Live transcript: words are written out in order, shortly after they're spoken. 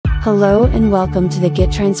Hello and welcome to the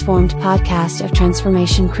Get Transformed podcast of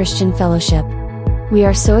Transformation Christian Fellowship. We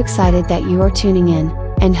are so excited that you are tuning in,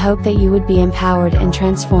 and hope that you would be empowered and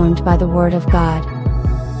transformed by the Word of God.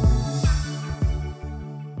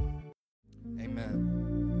 Amen.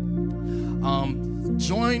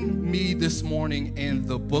 Join me this morning in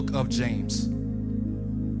the book of James.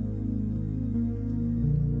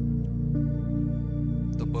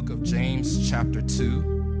 The book of James, chapter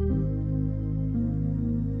 2.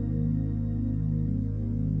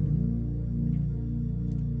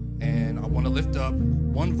 And I want to lift up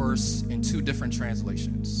one verse in two different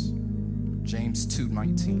translations. James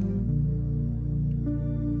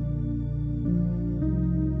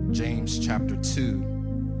 2:19. James chapter 2,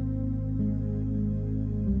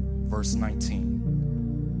 verse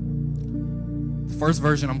 19. The first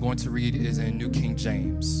version I'm going to read is in New King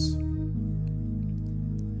James.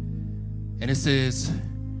 And it says,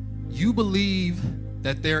 "You believe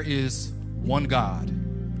that there is one God.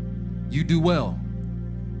 You do well.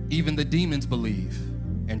 Even the demons believe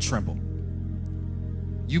and tremble.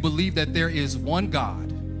 You believe that there is one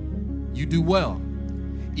God. You do well.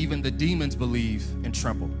 Even the demons believe and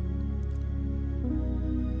tremble."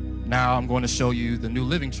 Now I'm going to show you the New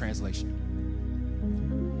Living Translation.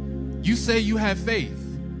 "You say you have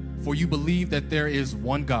faith, for you believe that there is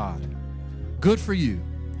one God. Good for you.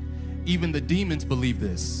 Even the demons believe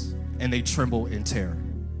this, and they tremble in terror.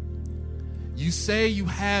 You say you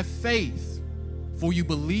have faith, for you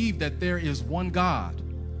believe that there is one God.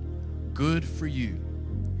 Good for you.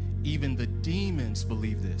 Even the demons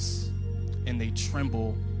believe this, and they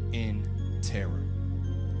tremble in terror."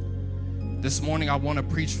 This morning, I want to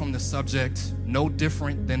preach from the subject, no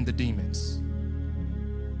different than the demons.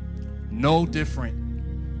 No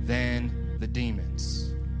different than the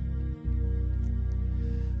demons.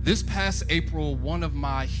 This past April, one of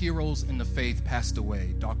my heroes in the faith passed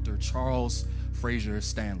away, Dr. Charles Frazier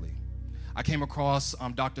Stanley. I came across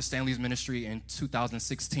Dr. Stanley's ministry in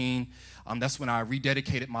 2016. That's when I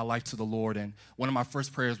rededicated my life to the Lord. And one of my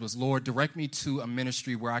first prayers was, "Lord, direct me to a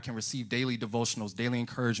ministry where I can receive daily devotionals, daily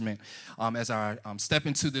encouragement as I step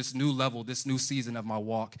into this new level, this new season of my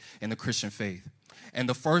walk in the Christian faith." And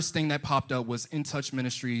the first thing that popped up was In Touch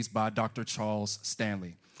Ministries by Dr. Charles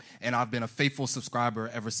Stanley. And I've been a faithful subscriber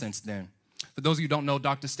ever since then. For those of you who don't know,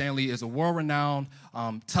 Dr. Stanley is a world-renowned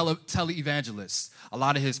tele-evangelist. A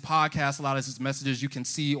lot of his podcasts, a lot of his messages you can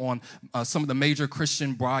see on some of the major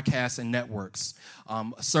Christian broadcasts and networks.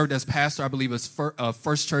 Served as pastor, I believe, as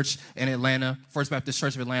First Church in Atlanta, First Baptist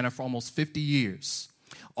Church of Atlanta for almost 50 years.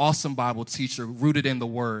 Awesome Bible teacher, rooted in the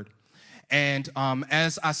Word. And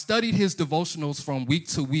as I studied his devotionals from week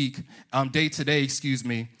to week, day to day,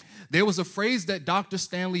 there was a phrase that Dr.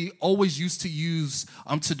 Stanley always used to use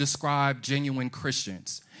to describe genuine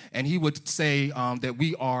Christians. And he would say that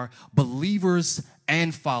we are believers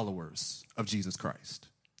and followers of Jesus Christ.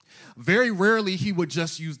 Very rarely he would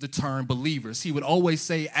just use the term believers. He would always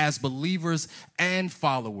say as believers and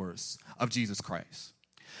followers of Jesus Christ.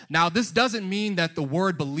 Now, this doesn't mean that the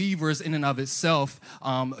word believers in and of itself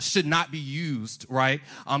should not be used, right?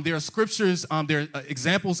 There are scriptures, there are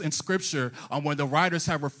examples in Scripture where the writers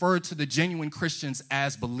have referred to the genuine Christians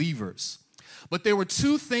as believers. But there were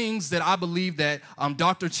two things that I believe that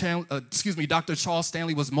Dr. Charles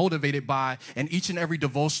Stanley was motivated by in each and every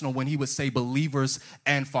devotional when he would say believers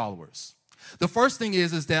and followers. The first thing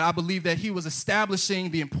is that I believe that he was establishing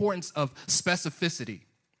the importance of specificity.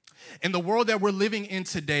 In the world that we're living in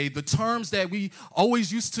today, the terms that we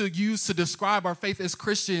always used to use to describe our faith as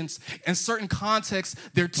Christians, in certain contexts,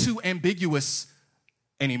 they're too ambiguous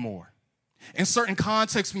anymore. In certain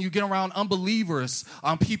contexts, when you get around unbelievers,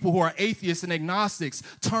 people who are atheists and agnostics,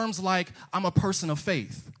 terms like, "I'm a person of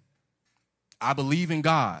faith," "I believe in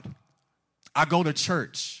God," "I go to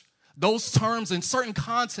church," those terms in certain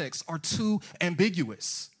contexts are too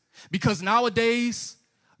ambiguous. Because nowadays,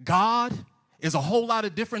 God is a whole lot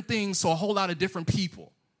of different things to a whole lot of different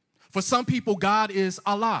people. For some people, God is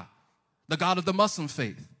Allah, the God of the Muslim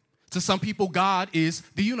faith. To some people, God is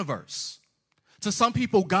the universe. To some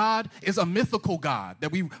people, God is a mythical God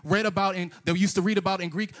that we used to read about in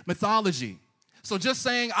Greek mythology. So just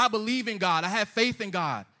saying, "I believe in God, I have faith in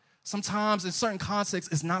God," sometimes in certain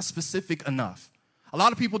contexts is not specific enough. A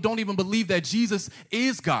lot of people don't even believe that Jesus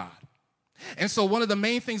is God. And so one of the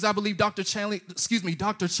main things I believe Dr.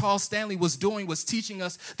 Charles Stanley was doing was teaching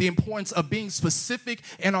us the importance of being specific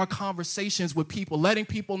in our conversations with people, letting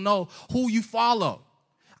people know who you follow.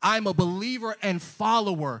 I'm a believer and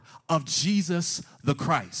follower of Jesus the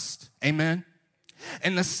Christ. Amen.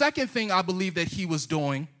 And the second thing I believe that he was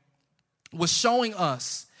doing was showing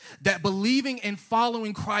us that believing and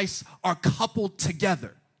following Christ are coupled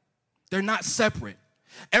together. They're not separate.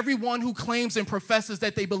 Everyone who claims and professes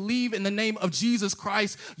that they believe in the name of Jesus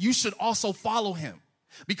Christ, you should also follow him.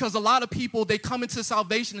 Because a lot of people, they come into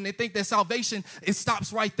salvation and they think that salvation, it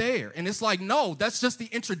stops right there. And it's like, no, that's just the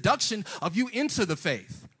introduction of you into the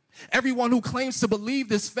faith. Everyone who claims to believe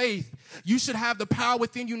this faith, you should have the power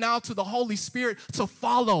within you now to the Holy Spirit to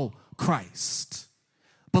follow Christ.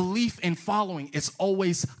 Belief and following is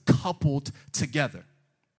always coupled together.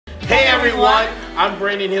 Hey everyone, I'm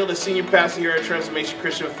Brandon Hill, the senior pastor here at Transformation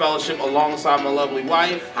Christian Fellowship alongside my lovely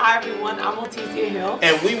wife. Hi everyone, I'm Leticia Hill.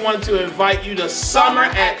 And we want to invite you to Summer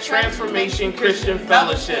at Transformation Christian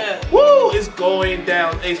Fellowship. Woo, it's going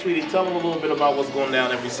down. Hey sweetie, tell them a little bit about what's going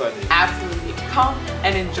down every Sunday. Absolutely. Come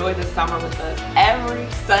and enjoy the summer with us every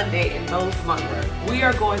Sunday in those months. We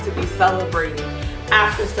are going to be celebrating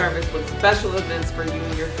after service with special events for you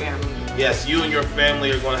and your family. Yes, you and your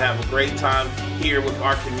family are going to have a great time here with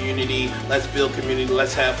our community. Let's build community.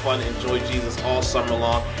 Let's have fun. Enjoy Jesus all summer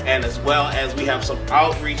long. And as well as we have some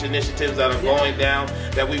outreach initiatives that are going down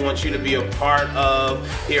that we want you to be a part of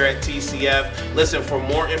here at TCF. Listen, for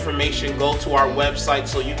more information, go to our website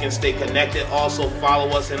so you can stay connected. Also, follow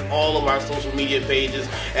us in all of our social media pages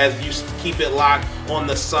as you keep it locked on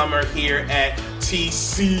the summer here at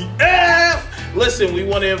TCF. Listen, we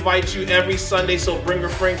want to invite you every Sunday, so bring a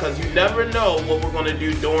friend because you never know what we're going to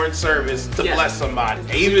do during service to bless somebody.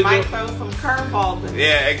 You might throw some curveballs in.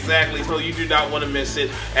 Yeah, exactly. So you do not want to miss it.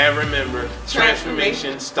 And remember,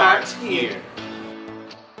 transformation starts here.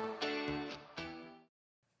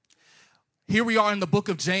 Here we are in the book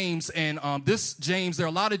of James, and this James, there are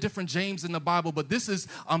a lot of different James in the Bible, but this is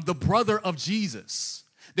the brother of Jesus.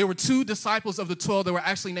 There were two disciples of the 12 that were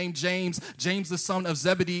actually named James, James the son of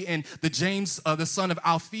Zebedee, and the James the son of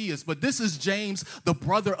Alphaeus. But this is James, the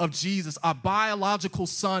brother of Jesus, a biological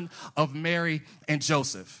son of Mary and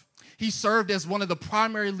Joseph. He served as one of the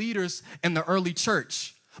primary leaders in the early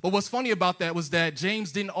church. But what's funny about that was that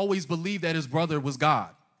James didn't always believe that his brother was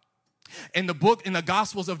God. In the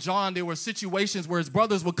Gospels of John, there were situations where his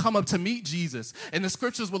brothers would come up to meet Jesus, and the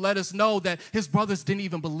scriptures would let us know that his brothers didn't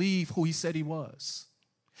even believe who he said he was.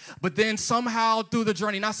 But then somehow through the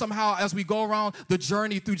journey, not somehow, as we go around the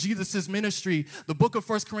journey through Jesus' ministry, the book of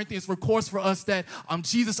 1 Corinthians records for us that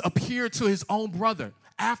Jesus appeared to his own brother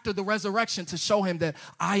after the resurrection to show him that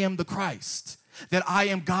I am the Christ, that I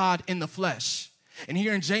am God in the flesh. And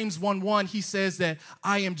here in James 1:1, he says that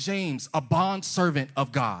I am James, a bondservant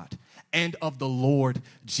of God and of the Lord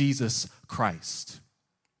Jesus Christ.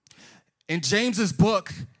 In James's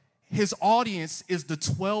book, his audience is the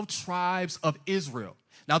 12 tribes of Israel.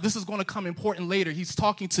 Now, this is going to come important later. He's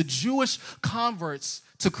talking to Jewish converts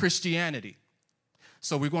to Christianity.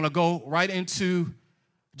 So we're going to go right into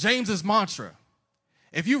James's mantra.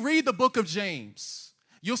 If you read the book of James,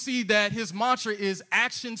 you'll see that his mantra is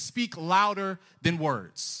actions speak louder than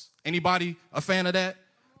words. Anybody a fan of that?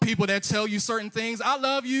 People that tell you certain things. I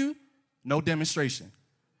love you, no demonstration.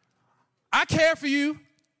 I care for you,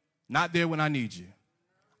 not there when I need you.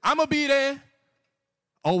 I'm going to be there.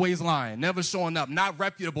 Always lying, never showing up, not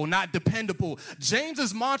reputable, not dependable.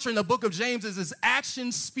 James's mantra in the book of James is his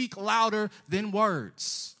actions speak louder than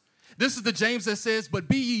words. This is the James that says, but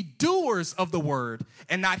be ye doers of the word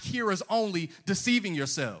and not hearers only, deceiving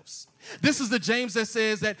yourselves. This is the James that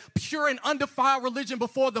says that pure and undefiled religion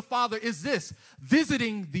before the Father is this,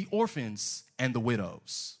 visiting the orphans and the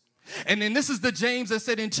widows. And then this is the James that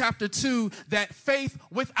said in chapter 2 that faith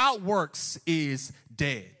without works is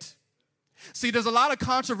dead. See, there's a lot of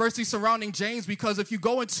controversy surrounding James because if you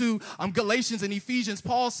go into Galatians and Ephesians,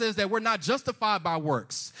 Paul says that we're not justified by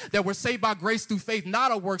works, that we're saved by grace through faith,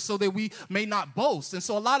 not of works, so that we may not boast. And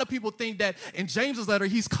so a lot of people think that in James's letter,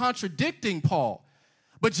 he's contradicting Paul.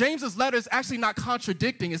 But James's letter is actually not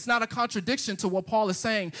contradicting. It's not a contradiction to what Paul is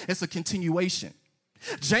saying. It's a continuation.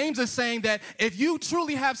 James is saying that if you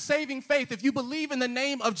truly have saving faith, if you believe in the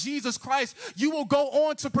name of Jesus Christ, you will go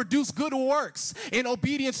on to produce good works in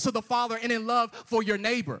obedience to the Father and in love for your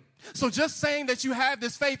neighbor. So just saying that you have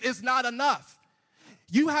this faith is not enough.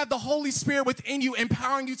 You have the Holy Spirit within you,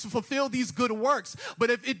 empowering you to fulfill these good works. But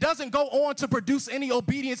if it doesn't go on to produce any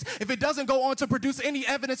obedience, if it doesn't go on to produce any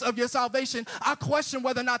evidence of your salvation, I question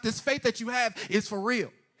whether or not this faith that you have is for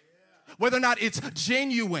real, whether or not it's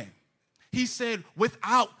genuine. He said,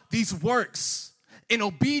 without these works, in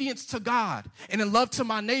obedience to God and in love to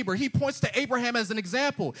my neighbor. He points to Abraham as an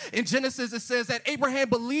example. In Genesis, it says that Abraham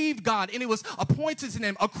believed God and it was appointed to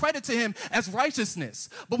him, accredited to him as righteousness.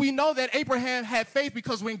 But we know that Abraham had faith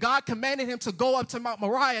because when God commanded him to go up to Mount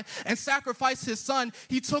Moriah and sacrifice his son,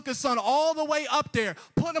 he took his son all the way up there,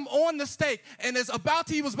 put him on the stake, and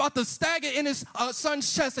he was about to stagger in his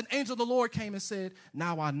son's chest, an angel of the Lord came and said,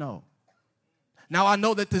 now I know Now I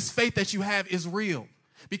know that this faith that you have is real.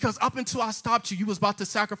 Because up until I stopped you, you was about to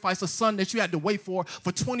sacrifice a son that you had to wait for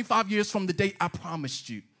 25 years from the date I promised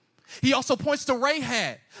you. He also points to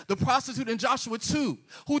Rahab, the prostitute in Joshua 2,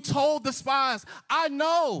 who told the spies, I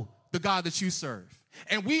know the God that you serve,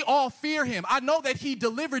 and we all fear him. I know that he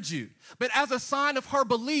delivered you. But as a sign of her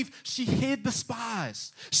belief, she hid the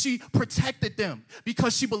spies. She protected them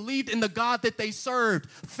because she believed in the God that they served.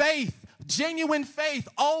 Faith, genuine faith,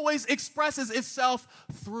 always expresses itself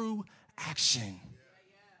through action.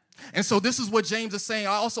 And so this is what James is saying.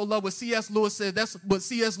 I also love what C.S. Lewis said. That's what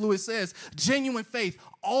C.S. Lewis says. Genuine faith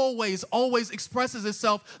always expresses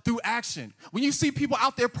itself through action. When you see people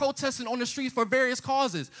out there protesting on the streets for various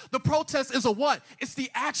causes, the protest is a what? It's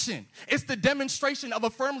the action. It's the demonstration of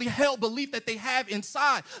a firmly held belief that they have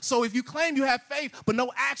inside. So if you claim you have faith but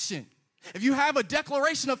no action, if you have a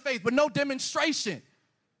declaration of faith but no demonstration,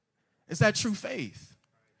 is that true faith?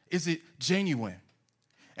 Is it genuine?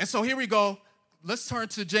 And so here we go. Let's turn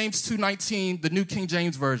to James 2:19, the New King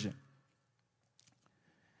James Version.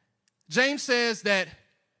 James says that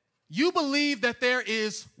you believe that there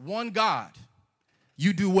is one God.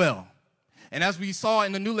 You do well. And as we saw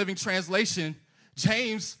in the New Living Translation,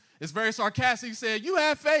 James is very sarcastic. He said, you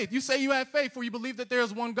have faith. You say you have faith, for you believe that there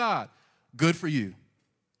is one God. Good for you.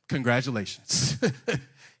 Congratulations.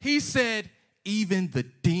 He said, even the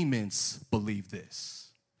demons believe this.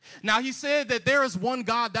 Now, he said that there is one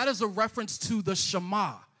God. That is a reference to the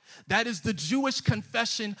Shema. That is the Jewish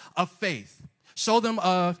confession of faith. Show them,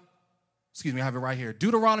 I have it right here.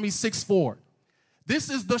 Deuteronomy 6:4. This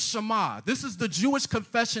is the Shema. This is the Jewish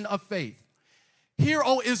confession of faith. Hear,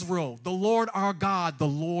 O Israel, the Lord our God, the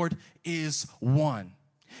Lord is one.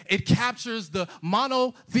 It captures the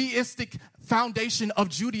monotheistic foundation of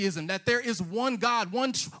Judaism, that there is one God,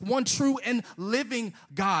 one true and living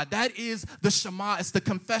God. That is the Shema. It's the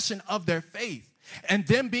confession of their faith. And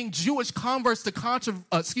them being Jewish converts to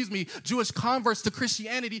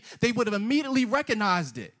Christianity, they would have immediately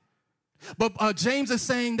recognized it. But James is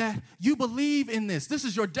saying that you believe in this. This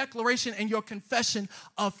is your declaration and your confession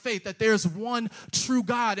of faith, that there's one true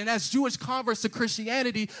God. And as Jewish converts to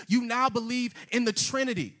Christianity, you now believe in the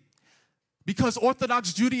Trinity. Because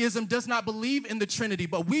Orthodox Judaism does not believe in the Trinity,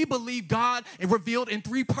 but we believe God is revealed in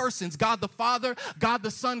three persons: God the Father, God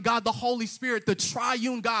the Son, God the Holy Spirit, the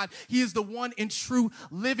triune God. He is the one and true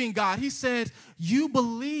living God. He said, you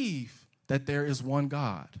believe that there is one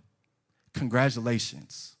God.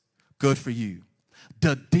 Congratulations. Good for you.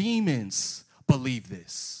 The demons believe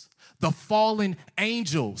this. The fallen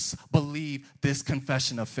angels believe this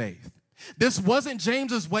confession of faith. This wasn't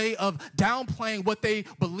James's way of downplaying what they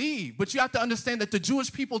believe, but you have to understand that the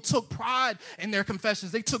Jewish people took pride in their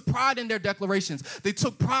confessions. They took pride in their declarations. They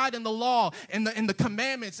took pride in the law and the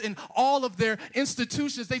commandments and all of their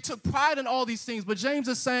institutions. They took pride in all these things. But James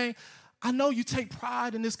is saying, I know you take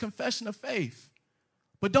pride in this confession of faith,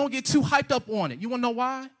 but don't get too hyped up on it. You want to know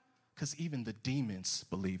why? Because even the demons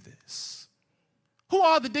believe this. Who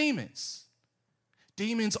are the demons?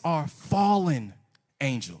 Demons are fallen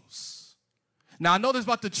angels. Now, I know this is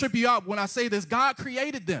about to trip you out when I say this. God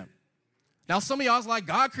created them. Now, some of y'all is like,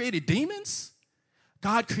 God created demons?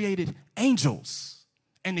 God created angels,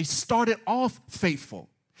 and they started off faithful.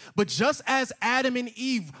 But just as Adam and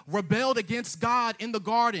Eve rebelled against God in the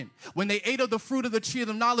garden, when they ate of the fruit of the tree of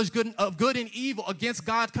the knowledge of good and evil against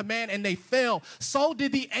God's command, and they fell, so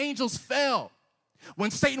did the angels fail when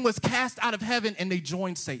Satan was cast out of heaven and they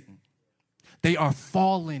joined Satan. They are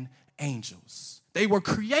fallen angels. They were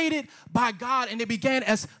created by God, and they began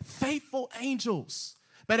as faithful angels.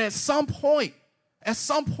 But at some point,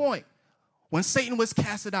 when Satan was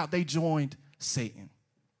casted out, they joined Satan.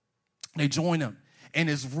 They joined him in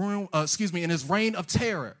his reign of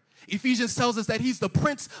terror. Ephesians tells us that he's the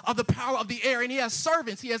prince of the power of the air, and he has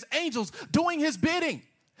servants, he has angels doing his bidding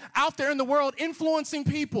out there in the world, influencing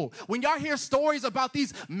people. When y'all hear stories about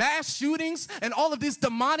these mass shootings and all of this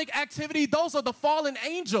demonic activity, those are the fallen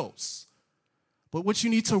angels. But what you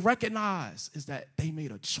need to recognize is that they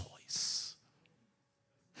made a choice.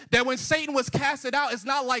 That when Satan was casted out, it's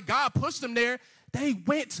not like God pushed them there. They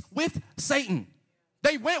went with Satan.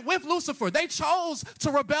 They went with Lucifer. They chose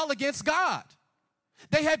to rebel against God.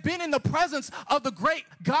 They had been in the presence of the great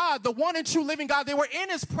God, the one and true living God. They were in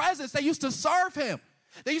his presence. They used to serve him.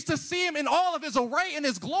 They used to see him in all of his array and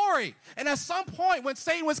his glory. And at some point, when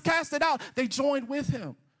Satan was casted out, they joined with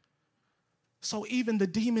him. So even the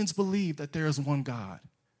demons believe that there is one God.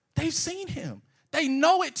 They've seen him. They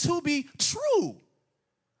know it to be true.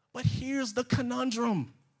 But here's the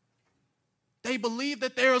conundrum. They believe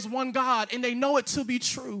that there is one God, and they know it to be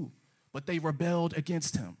true, but they rebelled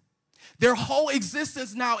against him. Their whole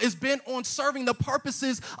existence now is bent on serving the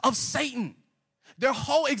purposes of Satan. Their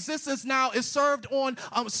whole existence now is served on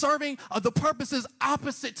serving the purposes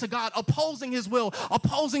opposite to God, opposing his will,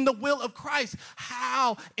 opposing the will of Christ.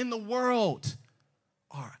 How in the world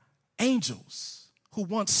are angels who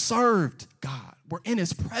once served God, were in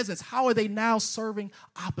his presence, how are they now serving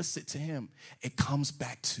opposite to him? It comes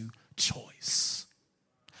back to choice.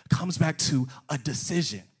 It comes back to a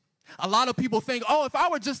decision. A lot of people think, oh, if I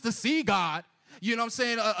were just to see God, you know what I'm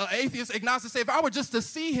saying, atheists, agnostics say, if I were just to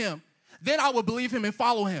see him, then I would believe him and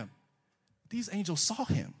follow him. These angels saw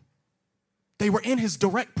him. They were in his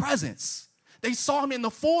direct presence. They saw him in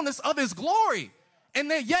the fullness of his glory, and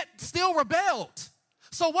they yet still rebelled.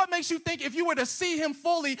 So what makes you think if you were to see him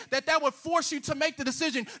fully, that would force you to make the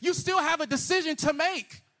decision? You still have a decision to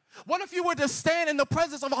make. What if you were to stand in the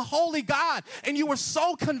presence of a holy God and you were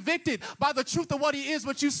so convicted by the truth of what he is,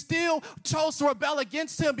 but you still chose to rebel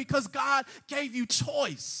against him because God gave you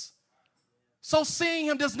choice? So seeing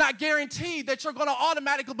him does not guarantee that you're going to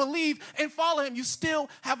automatically believe and follow him. You still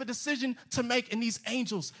have a decision to make, and these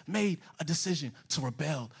angels made a decision to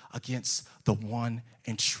rebel against the one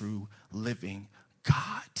and true living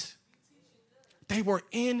God. They were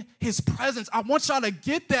in his presence. I want y'all to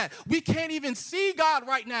get that. We can't even see God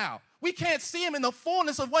right now. We can't see him in the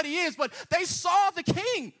fullness of what he is, but they saw the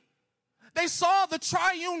King. They saw the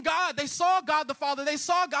triune God. They saw God the Father. They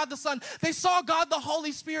saw God the Son. They saw God the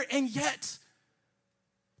Holy Spirit, and yet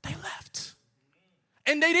they left.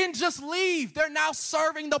 And they didn't just leave. They're now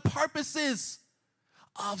serving the purposes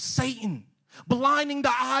of Satan, blinding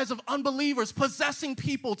the eyes of unbelievers, possessing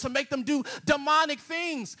people to make them do demonic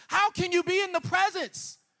things. How can you be in the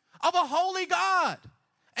presence of a holy God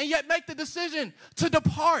and yet make the decision to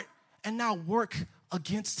depart and now work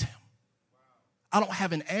against him? I don't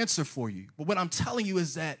have an answer for you, but what I'm telling you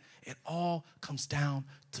is that it all comes down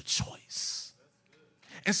to choice.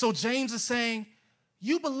 And so James is saying,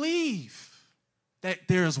 you believe that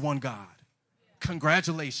there is one God.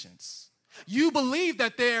 Congratulations. You believe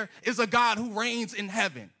that there is a God who reigns in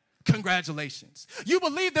heaven. Congratulations. You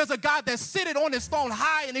believe there's a God that's seated on his throne,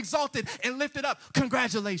 high and exalted and lifted up.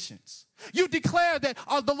 Congratulations. You declare that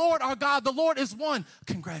the Lord our God, the Lord is one.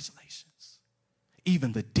 Congratulations.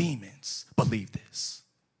 Even the demons believe this.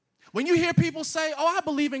 When you hear people say, oh, I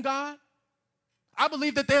believe in God. I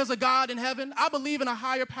believe that there's a God in heaven. I believe in a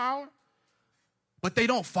higher power. But they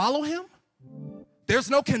don't follow him. There's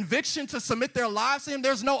no conviction to submit their lives to him.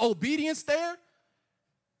 There's no obedience there.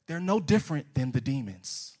 They're no different than the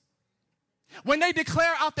demons. When they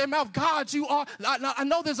declare out their mouth, God, you are, I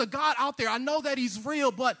know there's a God out there. I know that he's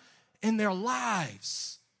real, but in their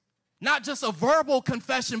lives, not just a verbal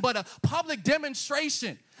confession, but a public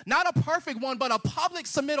demonstration. Not a perfect one, but a public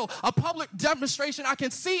submittal, a public demonstration. I can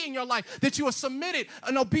see in your life that you are submitted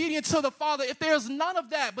and obedient to the Father. If there's none of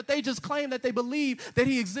that, but they just claim that they believe that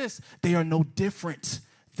he exists, they are no different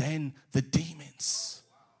than the demons.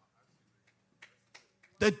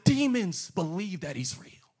 The demons believe that he's real.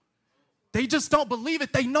 They just don't believe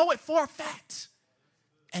it. They know it for a fact.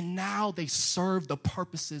 And now they serve the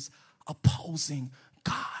purposes opposing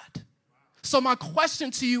God. So my question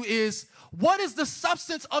to you is, what is the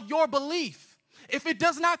substance of your belief? If it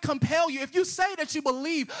does not compel you, if you say that you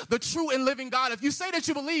believe the true and living God, if you say that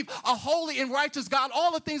you believe a holy and righteous God,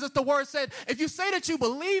 all the things that the word said, if you say that you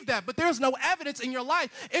believe that, but there's no evidence in your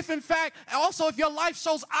life, if in fact, also if your life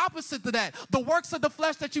shows opposite to that, the works of the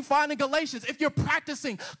flesh that you find in Galatians, if you're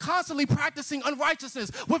constantly practicing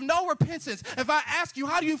unrighteousness with no repentance, if I ask you,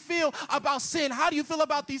 how do you feel about sin? How do you feel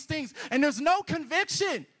about these things? And there's no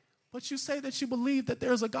conviction, but you say that you believe that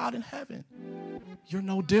there's a God in heaven, you're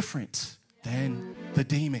no different than the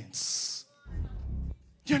demons.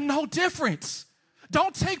 You're no different.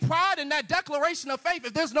 Don't take pride in that declaration of faith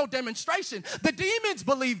if there's no demonstration. The demons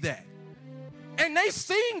believe that. And they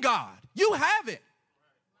seen God. You haven't.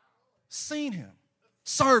 Seen him,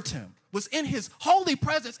 served him, was in his holy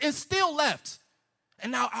presence and still left.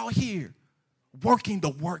 And now out here working the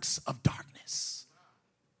works of darkness.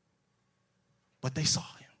 But they saw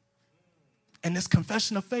him. And this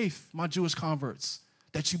confession of faith, my Jewish converts,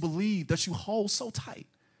 that you believe, that you hold so tight,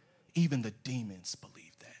 even the demons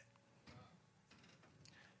believe that.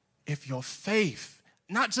 If your faith,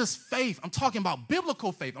 not just faith, I'm talking about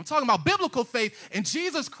biblical faith. I'm talking about biblical faith in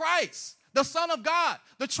Jesus Christ, the Son of God,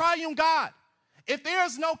 the triune God. If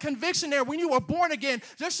there's no conviction there when you were born again,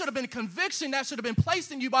 there should have been conviction that should have been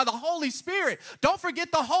placed in you by the Holy Spirit. Don't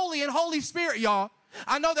forget the Holy and Holy Spirit, y'all.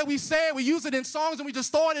 I know that we say it, we use it in songs, and we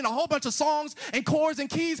just throw it in a whole bunch of songs and chords and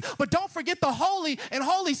keys, but don't forget the Holy and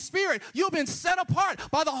Holy Spirit. You've been set apart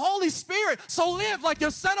by the Holy Spirit, so live like you're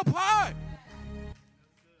set apart.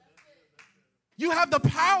 You have the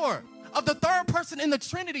power of the third person in the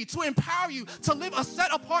Trinity to empower you to live a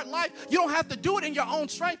set-apart life. You don't have to do it in your own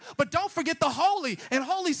strength, but don't forget the Holy and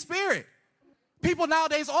Holy Spirit. People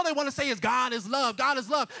nowadays, all they want to say is God is love, God is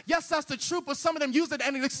love. Yes, that's the truth, but some of them use it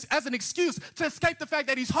as an excuse to escape the fact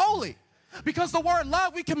that he's holy. Because the word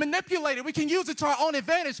love, we can manipulate it. We can use it to our own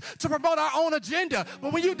advantage to promote our own agenda.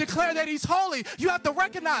 But when you declare that he's holy, you have to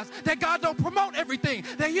recognize that God don't promote everything,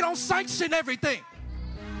 that he don't sanction everything.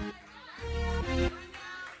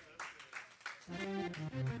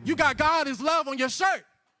 You got God is love on your shirt.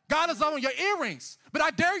 God is love on your earrings. But I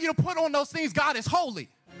dare you to put on those things, God is holy.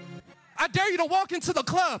 I dare you to walk into the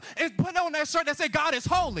club and put on that shirt that says God is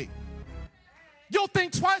holy. You'll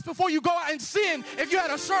think twice before you go out and sin if you had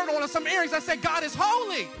a shirt on or some earrings that said God is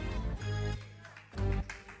holy.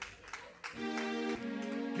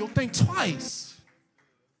 You'll think twice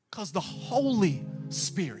because the Holy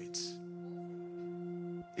Spirit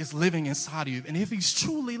is living inside of you. And if he's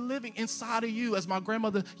truly living inside of you, as my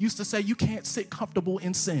grandmother used to say, you can't sit comfortable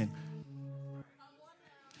in sin.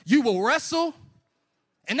 You will wrestle,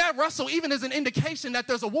 and that wrestle even is an indication that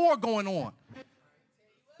there's a war going on.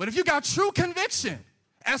 But if you got true conviction,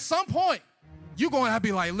 at some point, you're going to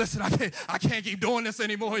be like, listen, I can't keep doing this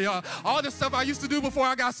anymore, y'all. All this stuff I used to do before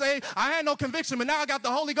I got saved, I had no conviction, but now I got the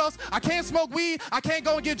Holy Ghost. I can't smoke weed. I can't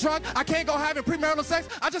go and get drunk. I can't go having premarital sex.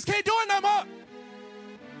 I just can't do it no more.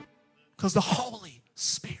 Because the Holy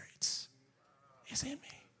Spirit is in me.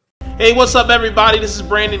 Hey, what's up, everybody? This is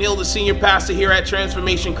Brandon Hill, the senior pastor here at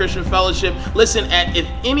Transformation Christian Fellowship. Listen, at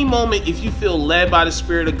any moment, if you feel led by the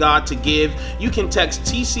Spirit of God to give, you can text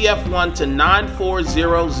TCF1 to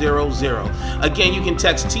 94000. Again, you can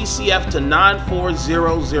text TCF to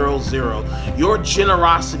 94000. Your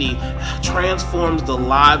generosity transforms the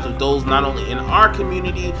lives of those not only in our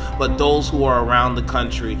community, but those who are around the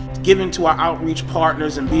country. Giving to our outreach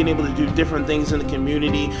partners and being able to do different things in the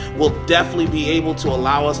community will definitely be able to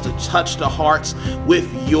allow us to touch the hearts with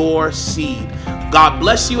your seed. God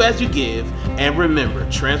bless you as you give, and remember,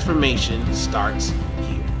 transformation starts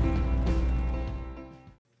here.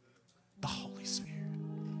 The Holy Spirit.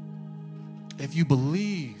 If you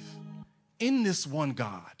believe in this one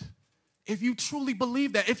God, if you truly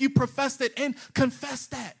believe that, if you profess it and confess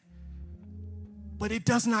that, but it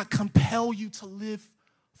does not compel you to live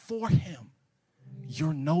for him,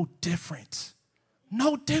 you're no different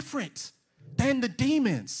than the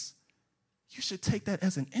demons. You should take that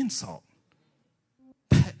as an insult.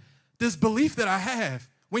 This belief that I have,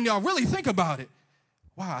 when y'all really think about it,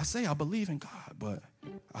 wow, I say I believe in God, but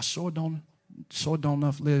I sure don't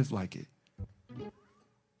enough live like it.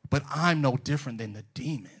 But I'm no different than the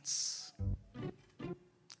demons.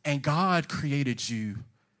 And God created you.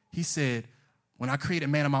 He said, when I created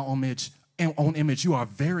man in my own image, you are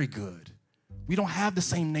very good. We don't have the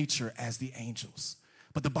same nature as the angels.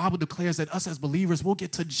 But the Bible declares that us as believers will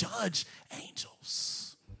get to judge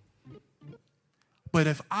angels. But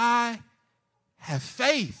if I have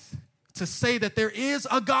faith to say that there is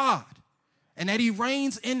a God and that he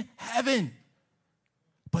reigns in heaven,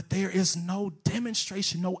 but there is no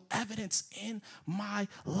demonstration, no evidence in my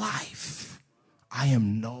life, I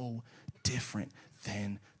am no different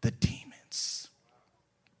than the demons.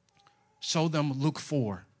 Show them Luke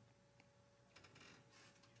 4.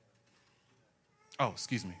 Oh,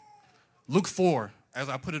 excuse me. Luke 4, as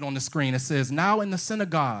I put it on the screen, it says, now in the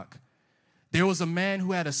synagogue, there was a man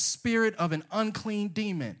who had a spirit of an unclean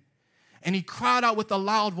demon. And he cried out with a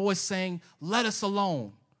loud voice saying, let us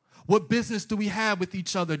alone. What business do we have with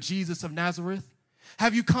each other, Jesus of Nazareth?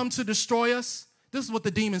 Have you come to destroy us? This is what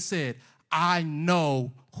the demon said. I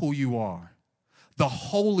know who you are, the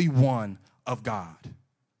Holy One of God.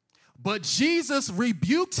 But Jesus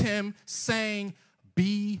rebuked him, saying,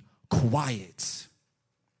 be quiet.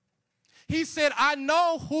 He said, I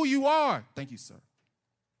know who you are. Thank you, sir.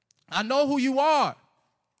 I know who you are.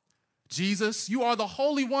 Jesus, you are the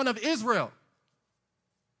Holy One of Israel.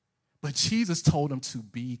 But Jesus told him to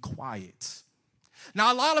be quiet.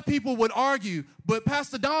 Now, a lot of people would argue, but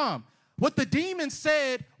Pastor Dom, what the demon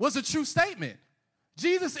said was a true statement.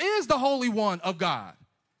 Jesus is the Holy One of God.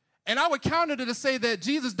 And I would counter to say that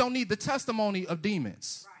Jesus don't need the testimony of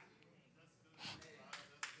demons.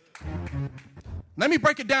 Let me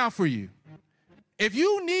break it down for you. If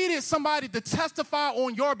you needed somebody to testify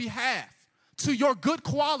on your behalf to your good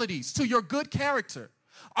qualities, to your good character,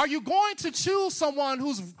 are you going to choose someone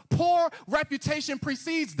whose poor reputation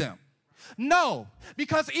precedes them? No,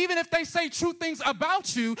 because even if they say true things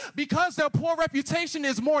about you, because their poor reputation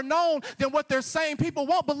is more known than what they're saying, people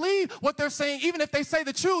won't believe what they're saying, even if they say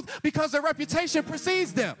the truth, because their reputation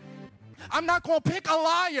precedes them. I'm not going to pick a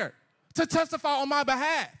liar to testify on my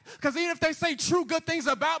behalf. Because even if they say true good things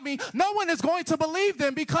about me, no one is going to believe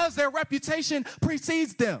them because their reputation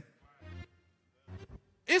precedes them.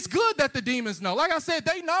 It's good that the demons know. Like I said,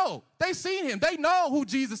 they know. They've seen him. They know who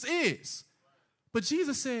Jesus is. But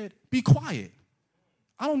Jesus said, be quiet.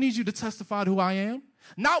 I don't need you to testify to who I am.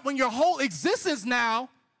 Not when your whole existence now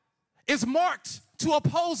is marked to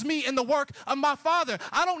oppose me in the work of my Father.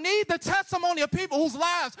 I don't need the testimony of people whose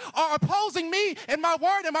lives are opposing me and my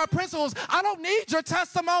word and my principles. I don't need your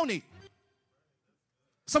testimony.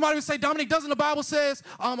 Somebody would say, Dominic, doesn't the Bible says,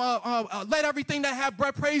 let everything that have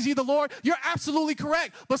breath praise ye the Lord? You're absolutely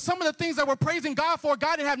correct. But some of the things that we're praising God for,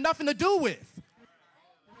 God didn't have nothing to do with.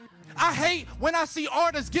 I hate when I see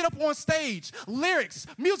artists get up on stage,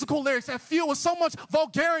 musical lyrics that filled with so much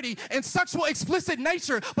vulgarity and sexual explicit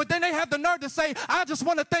nature, but then they have the nerve to say, I just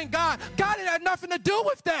want to thank God. God didn't have nothing to do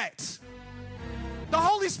with that. The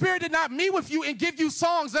Holy Spirit did not meet with you and give you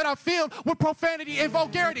songs that are filled with profanity and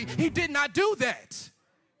vulgarity. He did not do that.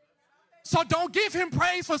 So don't give him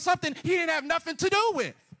praise for something he didn't have nothing to do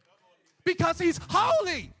with. Because he's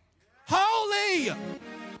holy. Holy.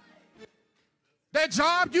 That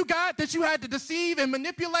job you got that you had to deceive and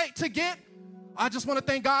manipulate to get, I just want to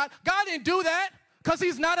thank God. God didn't do that because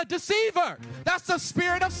he's not a deceiver. That's the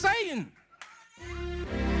spirit of Satan.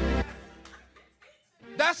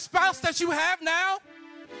 That spouse that you have now,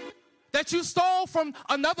 that you stole from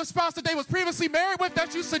another spouse that they was previously married with,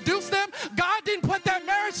 that you seduced them, God didn't put that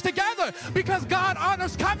marriage together because God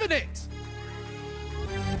honors covenant.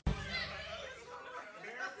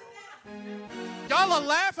 Y'all are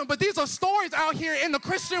laughing, but these are stories out here in the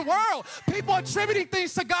Christian world. People attributing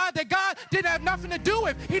things to God that God didn't have nothing to do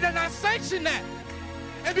with. He did not sanction that.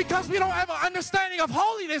 And because we don't have an understanding of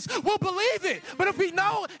holiness, we'll believe it. But if we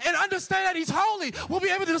know and understand that he's holy, we'll be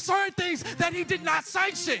able to discern things that he did not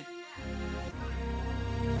sanction.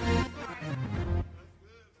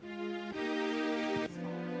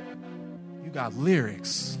 You got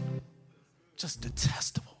lyrics, just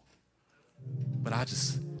detestable. But I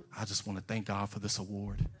just want to thank God for this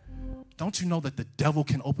award. Don't you know that the devil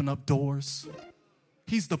can open up doors?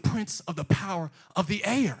 He's the prince of the power of the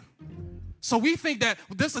air. So we think that,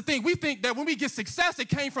 this is the thing, we think that when we get success, it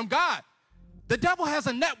came from God. The devil has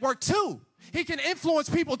a network too. He can influence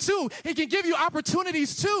people too. He can give you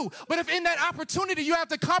opportunities too. But if in that opportunity you have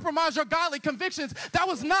to compromise your godly convictions, that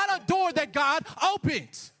was not a door that God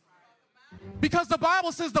opened. Because the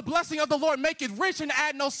Bible says the blessing of the Lord make it rich and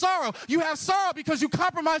add no sorrow. You have sorrow because you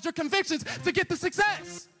compromise your convictions to get the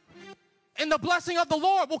success. And the blessing of the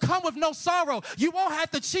Lord will come with no sorrow. You won't have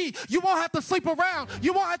to cheat. You won't have to sleep around.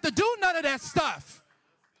 You won't have to do none of that stuff.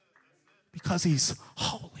 Because he's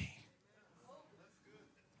holy.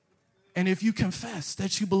 And if you confess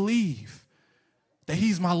that you believe that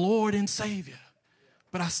he's my Lord and Savior,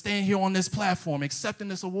 but I stand here on this platform accepting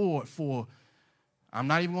this award for, I'm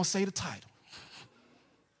not even going to say the title.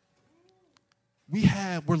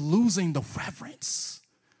 We're losing the reverence.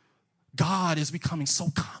 God is becoming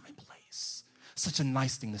so commonplace. Such a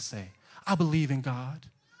nice thing to say. I believe in God.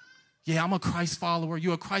 Yeah, I'm a Christ follower.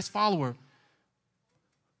 You're a Christ follower.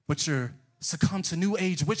 But you're succumbed to new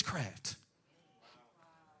age witchcraft.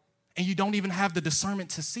 And you don't even have the discernment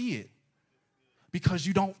to see it because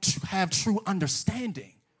you don't have true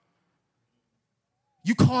understanding.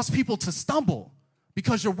 You cause people to stumble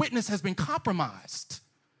because your witness has been compromised.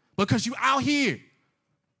 Because you out here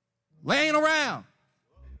laying around,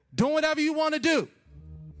 doing whatever you want to do.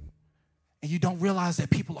 And you don't realize that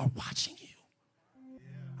people are watching you.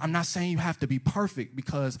 I'm not saying you have to be perfect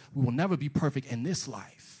because we will never be perfect in this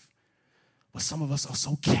life. But some of us are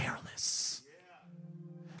so careless.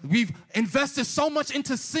 We've invested so much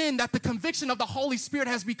into sin that the conviction of the Holy Spirit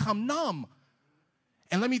has become numb.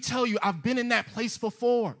 And let me tell you, I've been in that place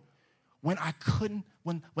before when I couldn't,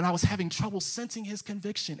 when I was having trouble sensing his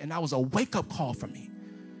conviction, and that was a wake-up call for me.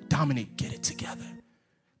 Dominic, get it together.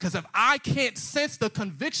 Because if I can't sense the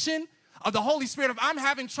conviction of the Holy Spirit, if I'm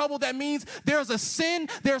having trouble, that means there's a sin,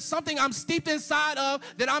 there's something I'm steeped inside of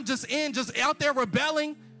that I'm just out there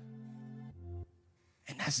rebelling.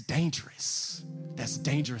 And that's dangerous. That's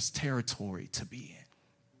dangerous territory to be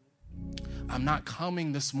in. I'm not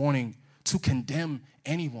coming this morning to condemn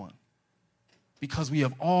anyone because we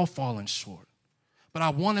have all fallen short. But I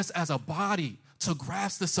want us as a body to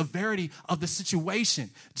grasp the severity of the situation.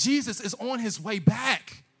 Jesus is on his way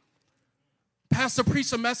back. Pastor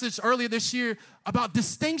preached a message earlier this year about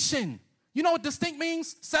distinction. You know what distinct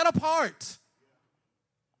means? Set apart.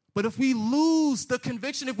 But if we lose the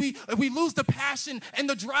conviction, if we lose the passion and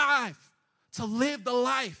the drive to live the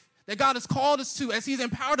life that God has called us to, as he's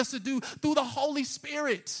empowered us to do through the Holy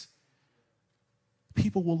Spirit,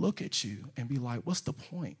 people will look at you and be like, what's the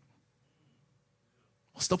point?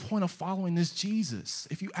 What's the point of following this Jesus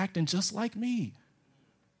if you acting just like me?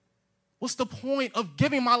 What's the point of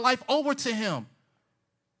giving my life over to him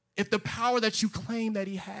if the power that you claim that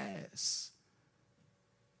he has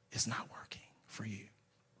is not working for you?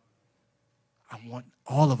 I want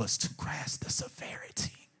all of us to grasp the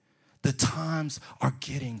severity. The times are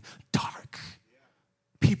getting dark.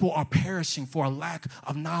 People are perishing for a lack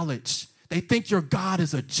of knowledge. They think your God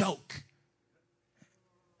is a joke.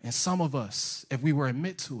 And some of us, if we were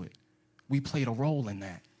admit to it, we played a role in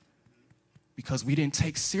that because we didn't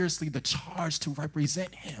take seriously the charge to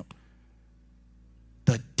represent him.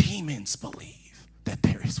 The demons believe that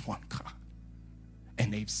there is one God,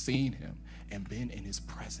 and they've seen him and been in his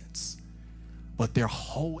presence. But their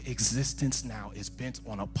whole existence now is bent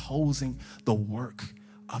on opposing the work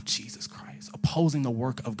of Jesus Christ, opposing the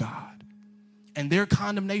work of God. And their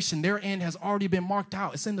condemnation, their end has already been marked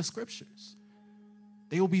out. It's in the scriptures.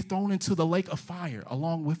 They will be thrown into the lake of fire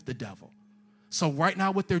along with the devil. So right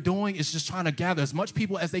now what they're doing is just trying to gather as much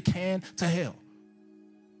people as they can to hell.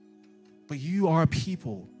 But you are a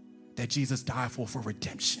people that Jesus died for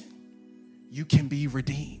redemption. You can be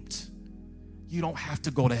redeemed. You don't have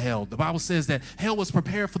to go to hell. The Bible says that hell was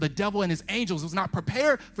prepared for the devil and his angels. It was not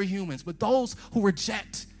prepared for humans, but those who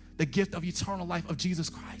reject the gift of eternal life of Jesus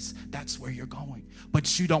Christ, that's where you're going.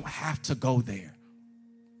 But you don't have to go there.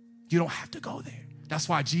 You don't have to go there. That's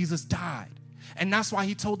why Jesus died. And that's why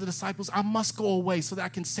he told the disciples, I must go away so that I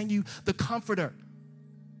can send you the Comforter.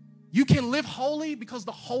 You can live holy because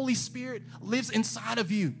the Holy Spirit lives inside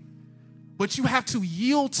of you. But you have to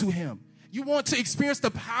yield to him. You want to experience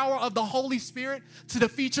the power of the Holy Spirit to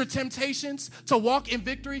defeat your temptations, to walk in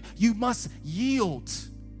victory, you must yield.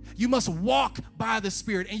 You must walk by the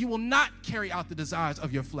Spirit, and you will not carry out the desires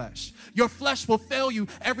of your flesh. Your flesh will fail you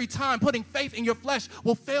every time. Putting faith in your flesh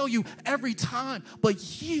will fail you every time. But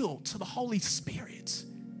yield to the Holy Spirit,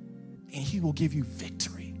 and he will give you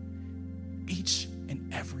victory each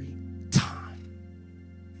and every time.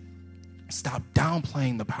 Stop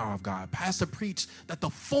downplaying the power of God. Pastor preached that the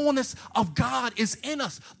fullness of God is in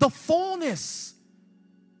us. The fullness.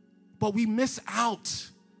 But we miss out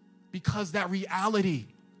because that reality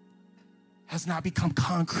has not become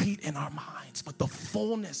concrete in our minds. But the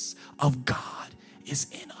fullness of God is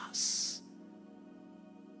in us.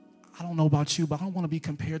 I don't know about you, but I don't want to be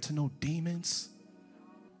compared to no demons.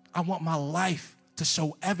 I want my life to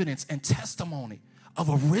show evidence and testimony of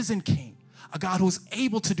a risen King. A God who is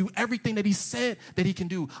able to do everything that he said that he can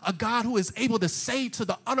do. A God who is able to save to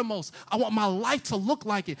the uttermost. I want my life to look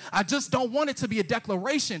like it. I just don't want it to be a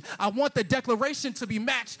declaration. I want the declaration to be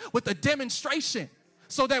matched with a demonstration.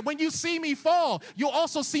 So that when you see me fall, you'll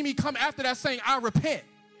also see me come after that saying, I repent.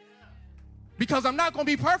 Because I'm not going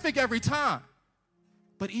to be perfect every time.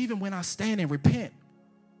 But even when I stand and repent,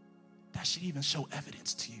 that should even show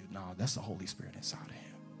evidence to you. No, that's the Holy Spirit inside of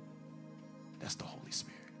him. That's the Holy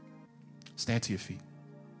Spirit. Stand to your feet.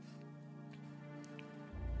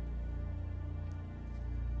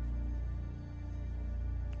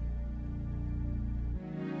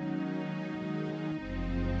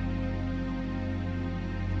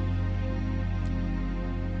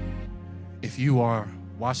 If you are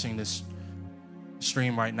watching this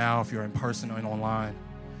stream right now, if you're in person and online,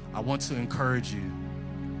 I want to encourage you.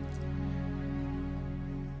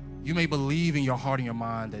 You may believe in your heart and your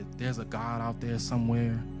mind that there's a God out there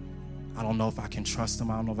somewhere. I don't know if I can trust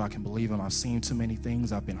him. I don't know if I can believe him. I've seen too many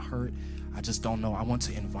things. I've been hurt. I just don't know. I want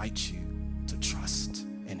to invite you to trust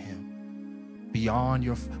in him. Beyond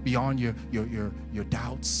your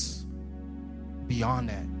doubts, beyond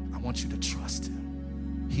that, I want you to trust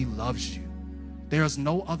him. He loves you. There is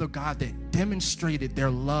no other God that demonstrated their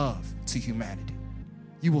love to humanity.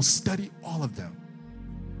 You will study all of them,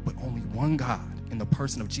 but only one God in the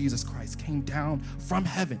person of Jesus Christ came down from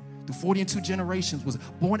heaven through 42 generations, was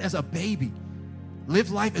born as a baby,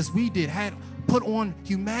 lived life as we did, had put on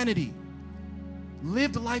humanity,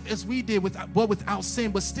 lived life as we did without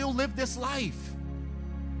sin, but still lived this life.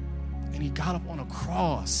 And he got up on a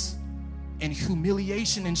cross in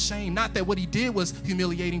humiliation and shame. Not that what he did was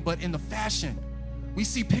humiliating, but in the fashion. We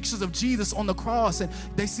see pictures of Jesus on the cross, and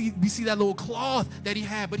we see that little cloth that he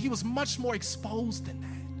had, but he was much more exposed than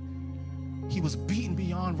that. He was beaten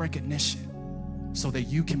beyond recognition so that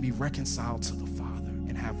you can be reconciled to the Father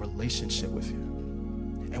and have relationship with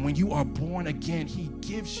him. And when you are born again, he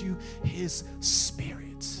gives you his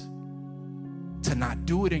Spirit to not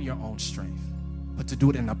do it in your own strength, but to do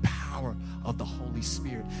it in the power of the Holy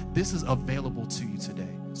Spirit. This is available to you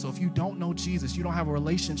today. So if you don't know Jesus, you don't have a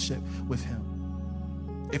relationship with him.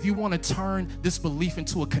 If you want to turn this belief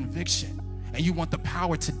into a conviction and you want the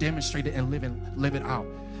power to demonstrate it and live it out,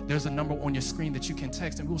 there's a number on your screen that you can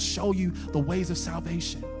text, and we'll show you the ways of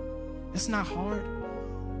salvation. It's not hard.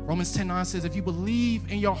 Romans 10:9 says, if you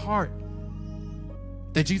believe in your heart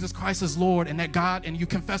that Jesus Christ is Lord, and that God, and you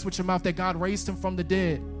confess with your mouth that God raised him from the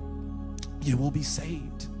dead, you will be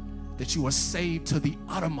saved. That you are saved to the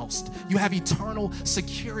uttermost. You have eternal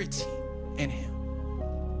security in him.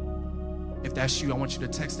 If that's you, I want you to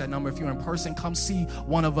text that number. If you're in person, come see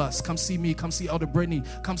one of us. Come see me. Come see Elder Brittany.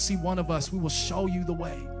 Come see one of us. We will show you the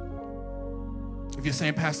way. If you're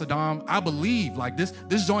saying, Pastor Dom, I believe, like this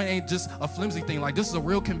joint ain't just a flimsy thing. Like, this is a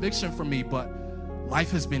real conviction for me, but life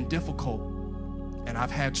has been difficult, and I've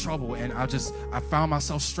had trouble, and I found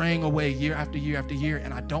myself straying away year after year after year,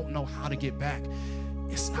 and I don't know how to get back.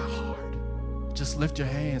 It's not hard. Just lift your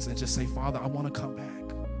hands and just say, Father, I want to come back.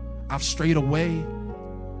 I've strayed away,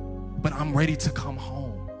 but I'm ready to come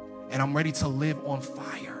home, and I'm ready to live on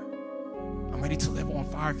fire. I'm ready to live on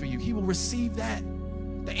fire for you. He will receive that.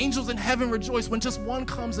 The angels in heaven rejoice when just one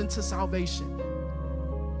comes into salvation.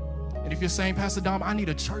 And if you're saying, Pastor Dom, I need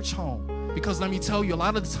a church home, because let me tell you, a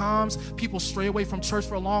lot of the times people stray away from church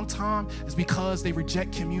for a long time is because they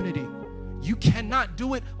reject community. You cannot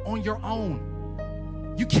do it on your own.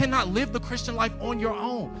 You cannot live the Christian life on your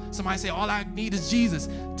own. Somebody say, all I need is Jesus.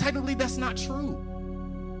 Technically, that's not true,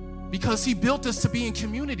 because he built us to be in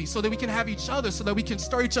community so that we can have each other, so that we can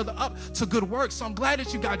stir each other up to good works. So I'm glad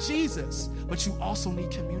that you got Jesus, but you also need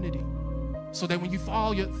community, so that when you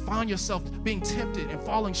find yourself being tempted and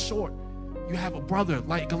falling short, you have a brother,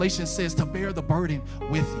 like Galatians says, to bear the burden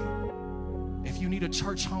with you. If you need a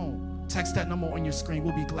church home, text that number on your screen.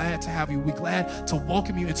 We'll be glad to have you. We'll be glad to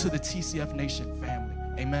welcome you into the TCF Nation family.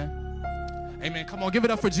 Amen. Amen. Come on, give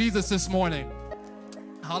it up for Jesus this morning.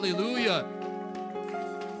 Hallelujah.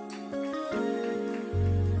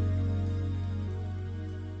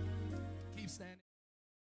 Keep standing.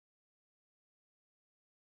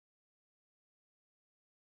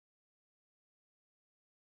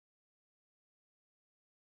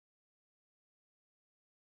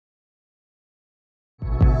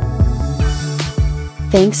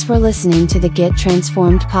 Thanks for listening to the Get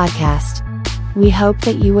Transformed podcast. We hope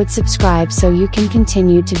that you would subscribe so you can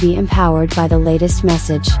continue to be empowered by the latest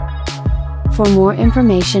message. For more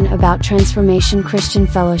information about Transformation Christian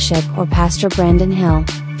Fellowship or Pastor Brandon Hill,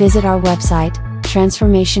 visit our website,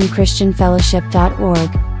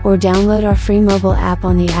 transformationchristianfellowship.org, or download our free mobile app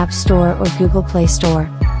on the App Store or Google Play Store.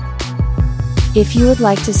 If you would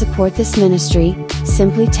like to support this ministry,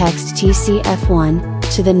 simply text TCF1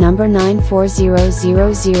 to the number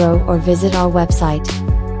 94000 or visit our website.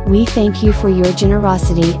 We thank you for your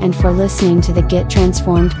generosity and for listening to the Get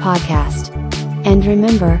Transformed podcast. And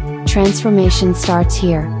remember, transformation starts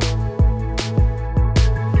here.